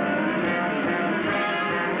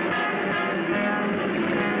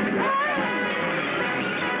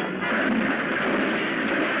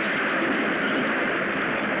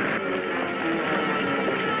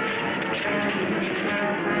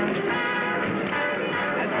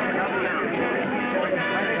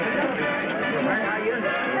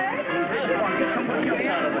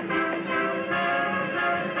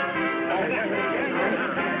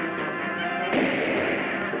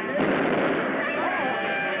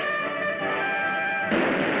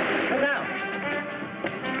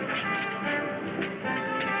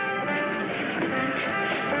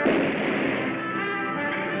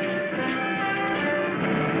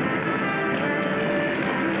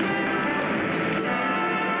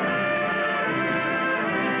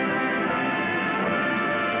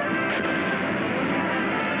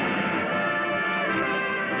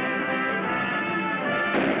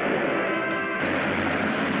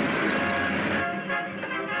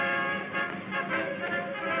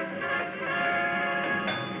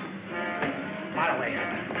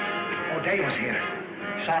 O'Day was here.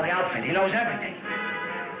 Saw the outfit. He knows everything.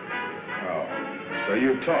 Oh, so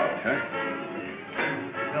you talked, huh?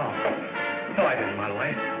 No, I didn't,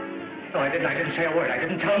 Marley. No, I didn't. I didn't say a word. I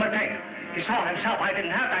didn't tell him a thing. He saw it himself. I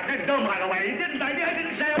didn't have that. I didn't go my way. He didn't. I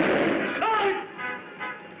didn't say a word. Oh!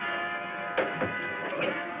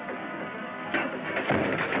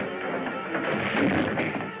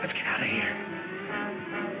 Let's get out of here.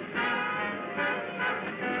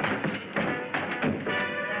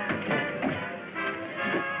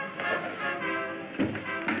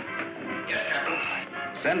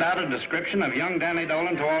 Send out a description of young Danny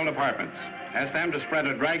Dolan to all departments. Ask them to spread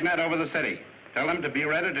a dragnet over the city. Tell them to be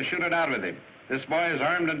ready to shoot it out with him. This boy is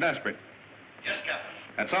armed and desperate. Yes, Captain.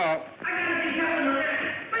 That's all.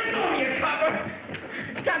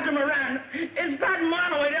 Captain Moran, it's Pat and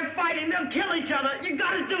Marlowe. They're fighting. They'll kill each other. You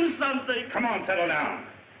gotta do something. Come on, settle down.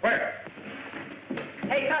 Where?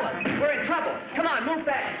 Hey, fellas, we're in trouble. Come on, move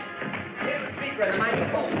fast. Here's the speaker and the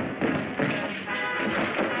microphone.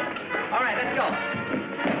 All right, let's go.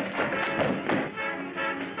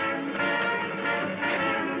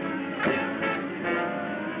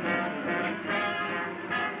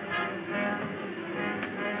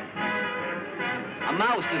 A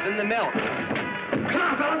mouse is in the milk. Come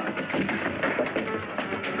on, fellas.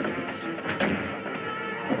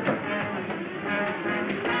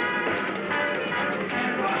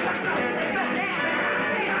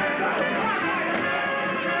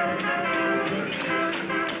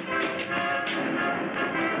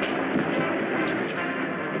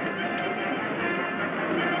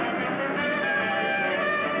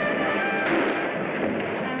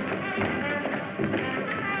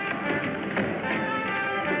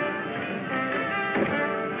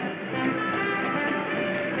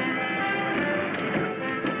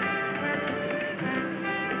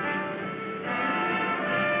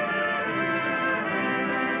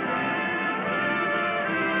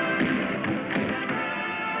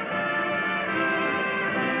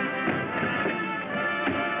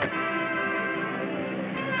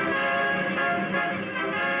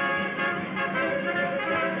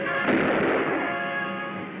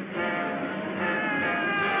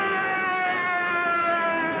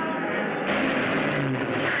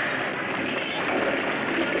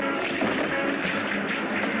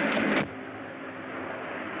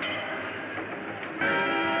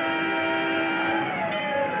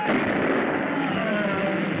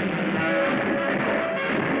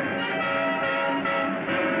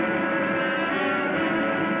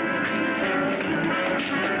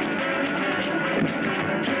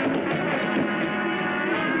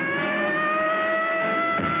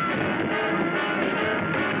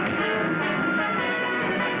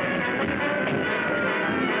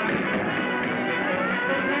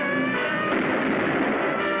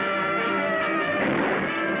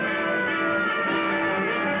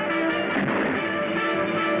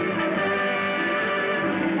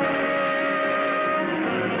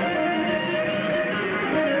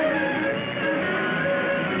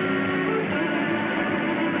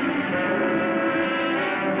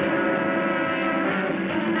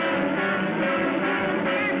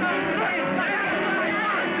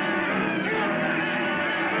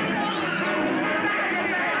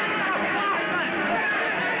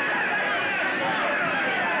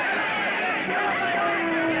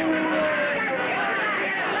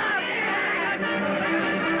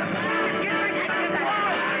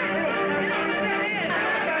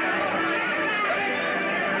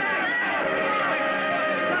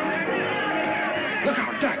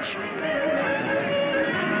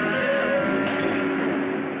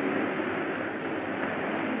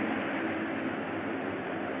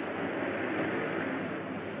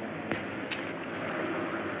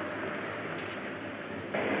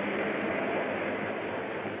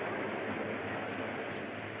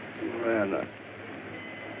 man.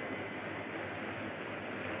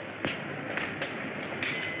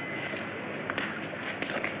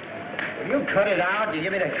 Will you cut it out? You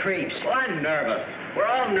give me the creeps. Well, I'm nervous. We're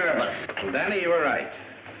all nervous. Well, Danny, you were right.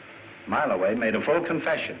 Miloway made a full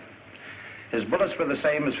confession. His bullets were the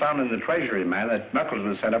same as found in the treasury man that Knuckles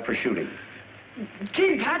was set up for shooting.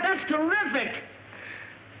 Gee, Pat, that's terrific.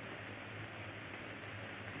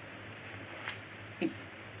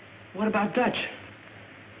 What about Dutch?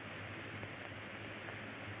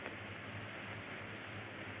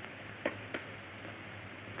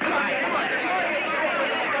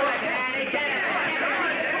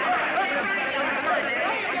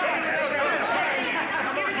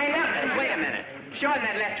 Show him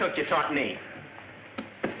that left hook you taught me.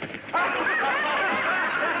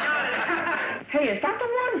 Hey, is that the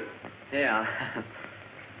one? Yeah,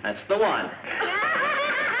 that's the one.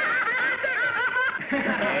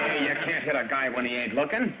 Hey, you can't hit a guy when he ain't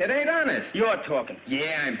looking. It ain't honest. You're talking.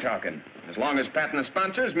 Yeah, I'm talking. As long as Pat and the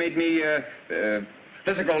sponsors made me,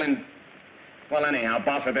 physical and... Well, anyhow,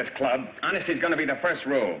 boss of this club, honesty's gonna be the first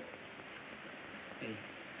rule. Hey,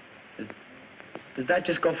 does that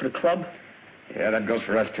just go for the club? Yeah, that goes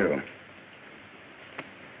for us, too.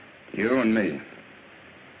 You and me.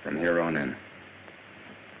 From here on in.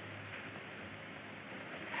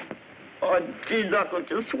 Oh, gee, Knuckles,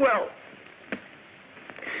 you're swell.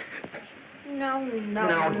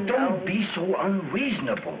 Now, don't be so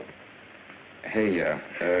unreasonable. Hey,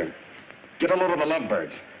 get a load of the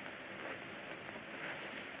lovebirds.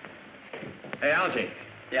 Hey, Algie.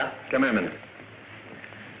 Yeah? Come here a minute.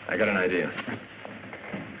 I got an idea.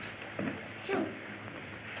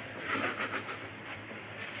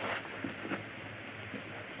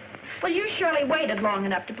 Well, you surely waited long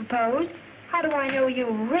enough to propose. How do I know you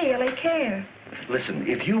really care? Listen,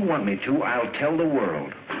 if you want me to, I'll tell the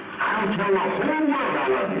world. I'll tell the whole world I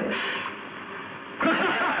love you.